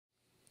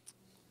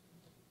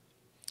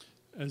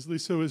As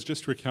Lisa was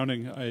just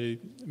recounting, I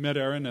met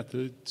Aaron at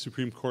the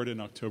Supreme Court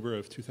in October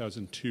of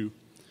 2002,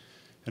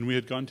 and we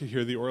had gone to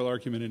hear the oral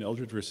argument in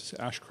Eldred versus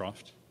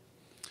Ashcroft.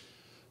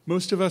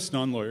 Most of us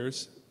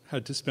non-lawyers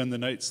had to spend the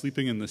night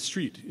sleeping in the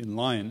street in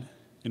line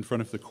in front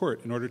of the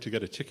court in order to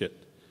get a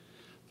ticket.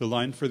 The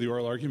line for the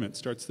oral argument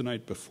starts the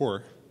night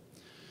before.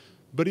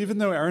 But even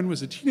though Aaron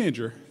was a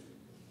teenager,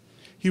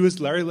 he was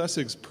Larry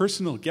Lessig's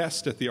personal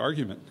guest at the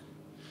argument.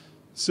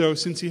 So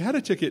since he had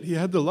a ticket, he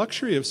had the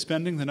luxury of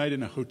spending the night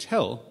in a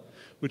hotel,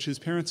 which his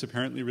parents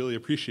apparently really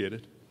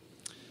appreciated.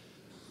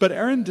 But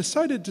Aaron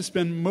decided to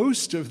spend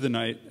most of the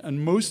night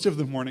and most of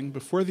the morning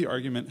before the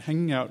argument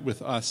hanging out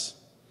with us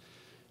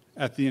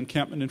at the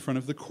encampment in front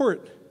of the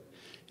court,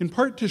 in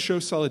part to show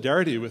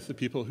solidarity with the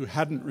people who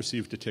hadn't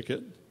received a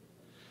ticket,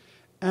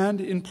 and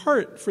in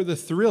part for the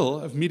thrill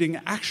of meeting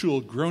actual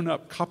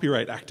grown-up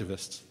copyright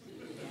activists.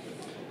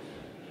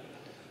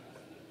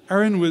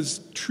 Aaron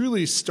was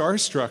truly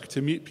starstruck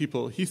to meet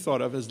people he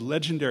thought of as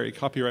legendary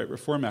copyright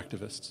reform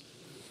activists.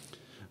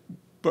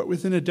 But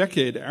within a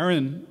decade,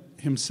 Aaron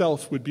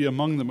himself would be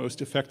among the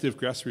most effective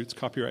grassroots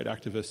copyright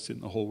activists in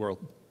the whole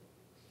world.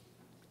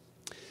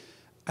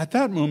 At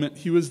that moment,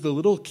 he was the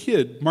little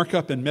kid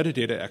markup and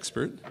metadata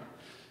expert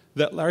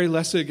that Larry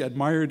Lessig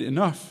admired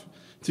enough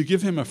to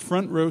give him a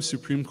front-row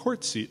Supreme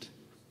Court seat.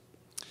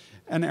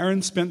 And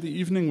Aaron spent the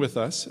evening with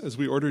us as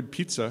we ordered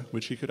pizza,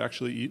 which he could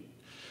actually eat,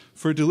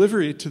 for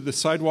delivery to the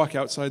sidewalk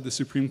outside the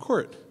Supreme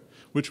Court,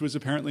 which was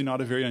apparently not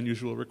a very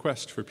unusual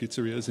request for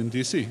pizzerias in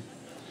DC.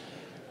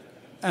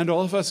 And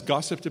all of us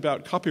gossiped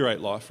about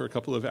copyright law for a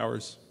couple of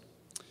hours.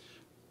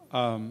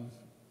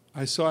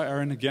 I saw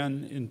Aaron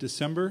again in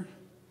December.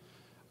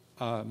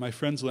 My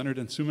friends Leonard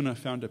and Sumana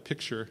found a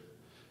picture.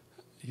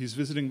 He's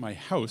visiting my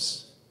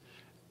house,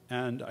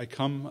 and I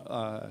come,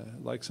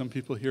 like some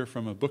people here,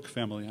 from a book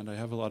family, and I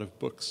have a lot of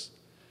books.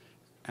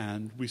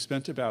 And we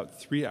spent about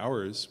 3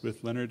 hours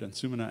with Leonard and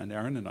Sumana and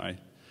Aaron and I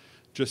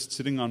just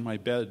sitting on my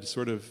bed,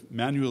 sort of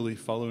manually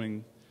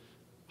following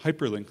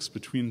hyperlinks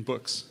between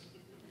books.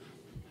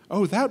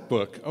 Oh, that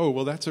book. Oh,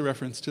 well, that's a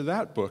reference to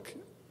that book.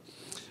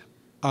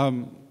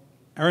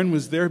 Aaron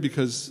was there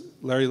because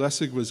Larry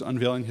Lessig was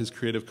unveiling his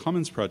Creative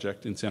Commons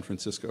project in San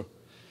Francisco.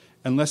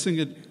 And Lessig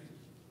had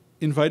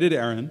invited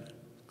Aaron,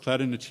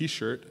 clad in a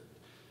t-shirt,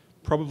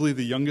 probably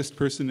the youngest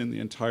person in the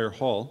entire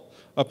hall,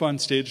 up on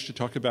stage to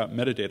talk about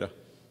metadata.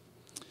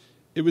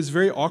 It was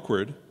very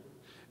awkward.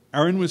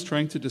 Aaron was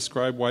trying to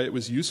describe why it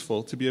was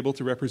useful to be able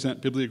to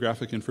represent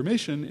bibliographic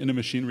information in a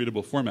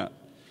machine-readable format.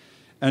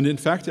 And in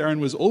fact, Aaron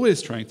was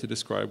always trying to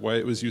describe why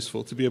it was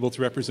useful to be able to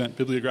represent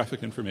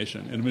bibliographic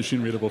information in a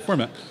machine-readable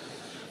format.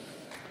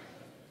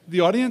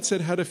 The audience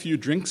had had a few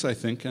drinks, I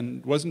think,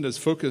 and wasn't as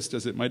focused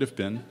as it might have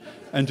been,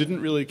 and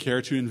didn't really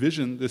care to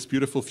envision this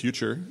beautiful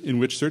future in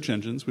which search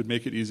engines would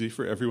make it easy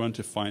for everyone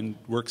to find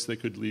works they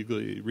could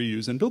legally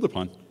reuse and build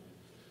upon,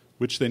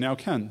 which they now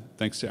can,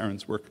 thanks to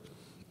Aaron's work.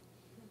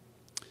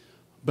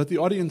 But the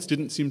audience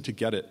didn't seem to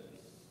get it.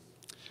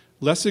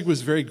 Lessig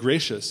was very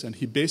gracious, and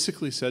he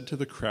basically said to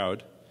the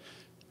crowd,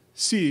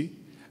 "See,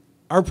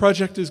 our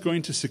project is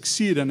going to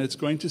succeed, and it's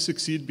going to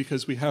succeed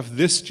because we have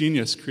this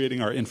genius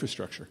creating our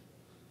infrastructure."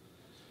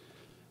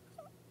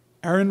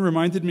 Aaron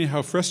reminded me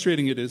how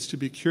frustrating it is to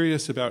be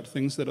curious about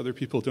things that other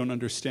people don't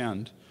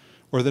understand,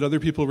 or that other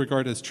people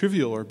regard as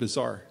trivial or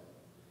bizarre.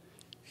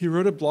 He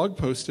wrote a blog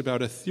post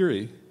about a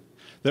theory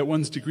that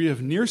one's degree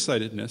of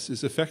nearsightedness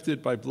is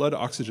affected by blood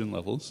oxygen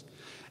levels,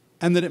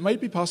 and that it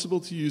might be possible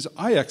to use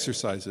eye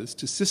exercises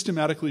to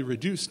systematically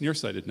reduce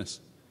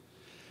nearsightedness.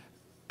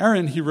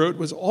 Aaron, he wrote,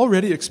 was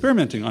already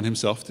experimenting on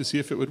himself to see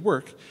if it would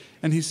work,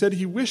 and he said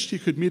he wished he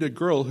could meet a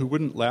girl who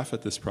wouldn't laugh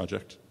at this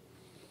project.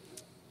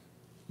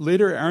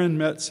 Later, Aaron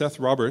met Seth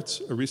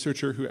Roberts, a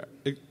researcher who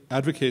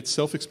advocates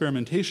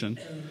self-experimentation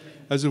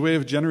as a way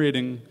of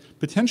generating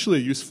potentially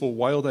useful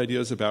wild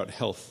ideas about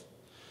health.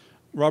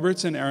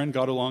 Roberts and Aaron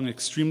got along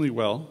extremely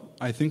well.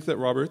 I think that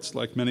Roberts,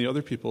 like many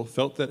other people,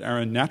 felt that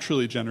Aaron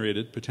naturally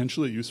generated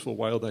potentially useful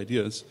wild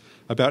ideas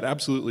about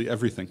absolutely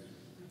everything.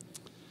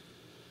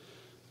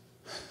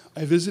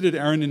 I visited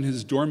Aaron in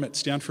his dorm at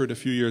Stanford a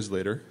few years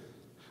later.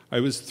 I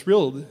was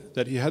thrilled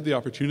that he had the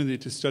opportunity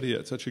to study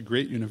at such a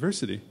great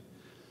university.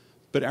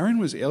 But Aaron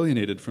was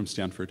alienated from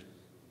Stanford.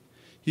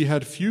 He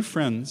had few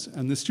friends,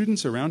 and the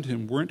students around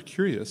him weren't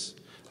curious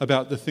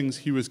about the things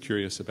he was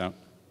curious about.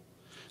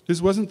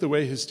 This wasn't the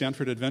way his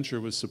Stanford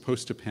adventure was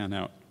supposed to pan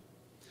out.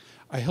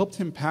 I helped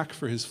him pack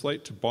for his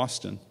flight to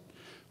Boston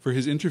for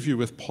his interview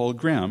with Paul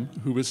Graham,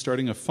 who was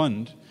starting a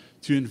fund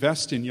to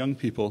invest in young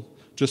people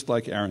just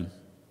like Aaron.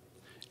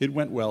 It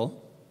went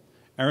well.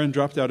 Aaron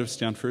dropped out of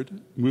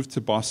Stanford, moved to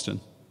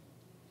Boston.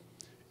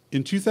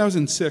 In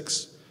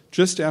 2006,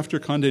 just after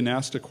Condé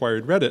Nast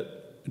acquired Reddit,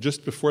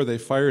 just before they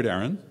fired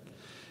Aaron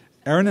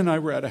and I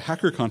were at a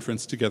hacker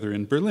conference together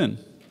in Berlin.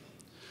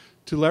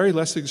 To Larry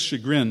Lessig's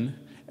chagrin,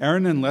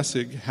 Aaron and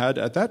Lessig had,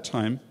 at that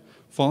time,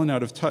 fallen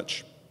out of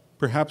touch.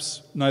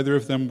 Perhaps neither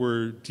of them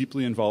were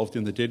deeply involved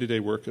in the day-to-day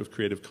work of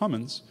Creative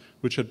Commons,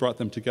 which had brought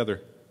them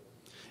together.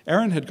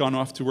 Aaron had gone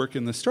off to work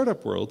in the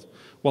startup world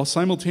while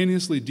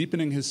simultaneously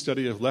deepening his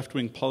study of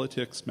left-wing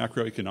politics,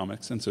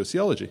 macroeconomics, and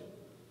sociology.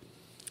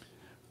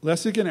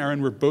 Lessig and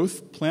Aaron were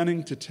both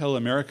planning to tell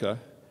America,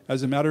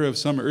 as a matter of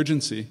some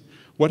urgency,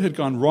 what had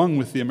gone wrong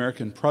with the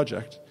American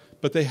project,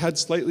 but they had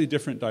slightly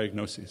different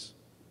diagnoses.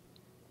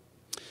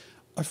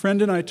 A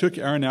friend and I took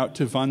Aaron out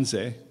to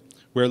Wannsee,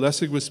 where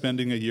Lessig was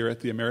spending a year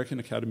at the American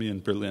Academy in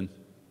Berlin.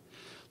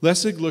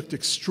 Lessig looked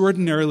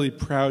extraordinarily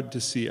proud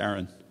to see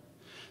Aaron.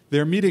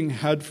 Their meeting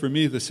had for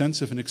me the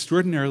sense of an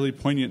extraordinarily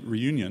poignant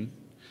reunion,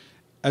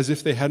 as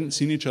if they hadn't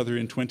seen each other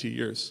in 20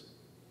 years.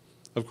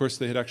 Of course,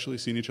 they had actually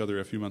seen each other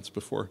a few months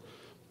before.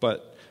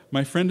 But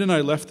my friend and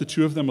I left the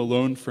two of them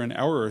alone for an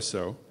hour or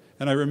so,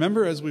 and I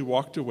remember as we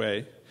walked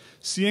away,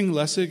 seeing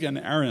Lessig and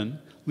Aaron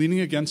leaning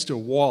against a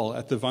wall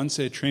at the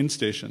Wannsee train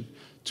station,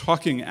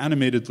 talking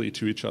animatedly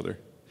to each other.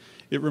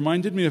 It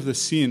reminded me of the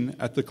scene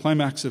at the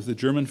climax of the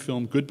German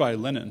film Goodbye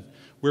Lenin,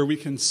 where we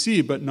can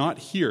see but not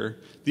hear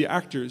the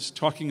actors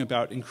talking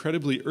about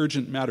incredibly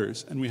urgent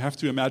matters, and we have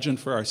to imagine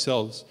for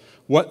ourselves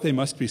what they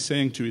must be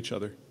saying to each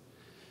other.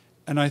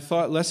 And I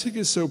thought, Lessig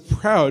is so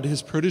proud,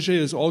 his protege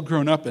is all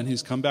grown up and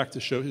he's come back to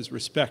show his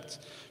respect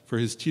for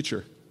his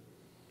teacher.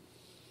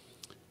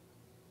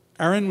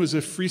 Aaron was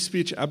a free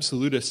speech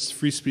absolutist,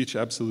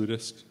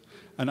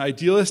 an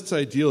idealist's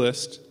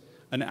idealist,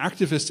 an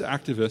activist's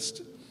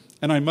activist,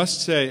 and I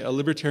must say, a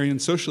libertarian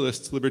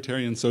socialist.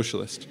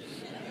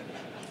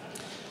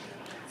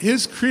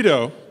 His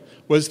credo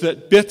was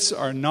that bits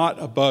are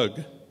not a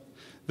bug,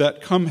 that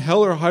come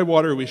hell or high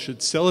water we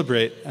should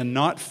celebrate and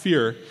not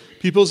fear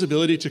people's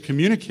ability to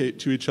communicate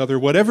to each other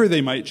whatever they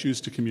might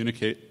choose to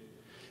communicate,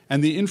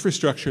 and the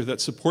infrastructure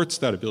that supports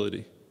that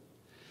ability.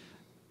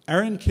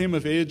 Aaron came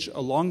of age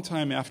a long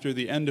time after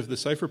the end of the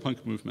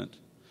cypherpunk movement,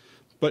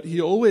 but he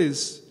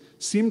always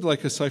seemed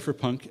like a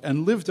cypherpunk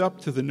and lived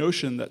up to the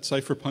notion that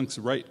cypherpunks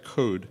write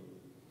code.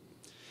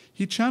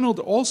 He channeled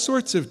all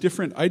sorts of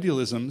different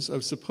idealisms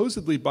of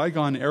supposedly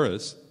bygone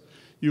eras.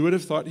 You would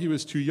have thought he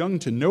was too young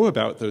to know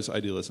about those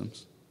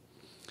idealisms.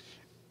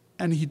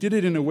 And he did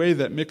it in a way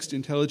that mixed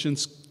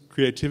intelligence,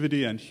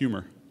 creativity, and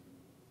humor.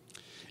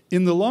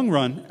 In the long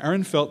run,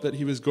 Aaron felt that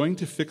he was going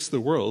to fix the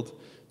world,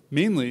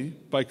 mainly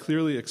by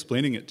clearly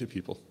explaining it to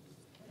people.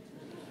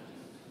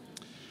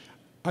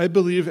 I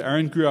believe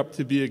Aaron grew up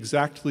to be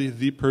exactly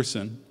the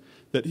person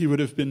that he would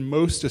have been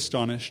most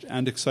astonished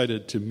and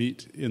excited to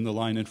meet in the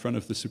line in front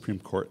of the Supreme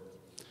Court.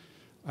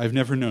 I've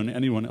never known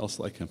anyone else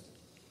like him.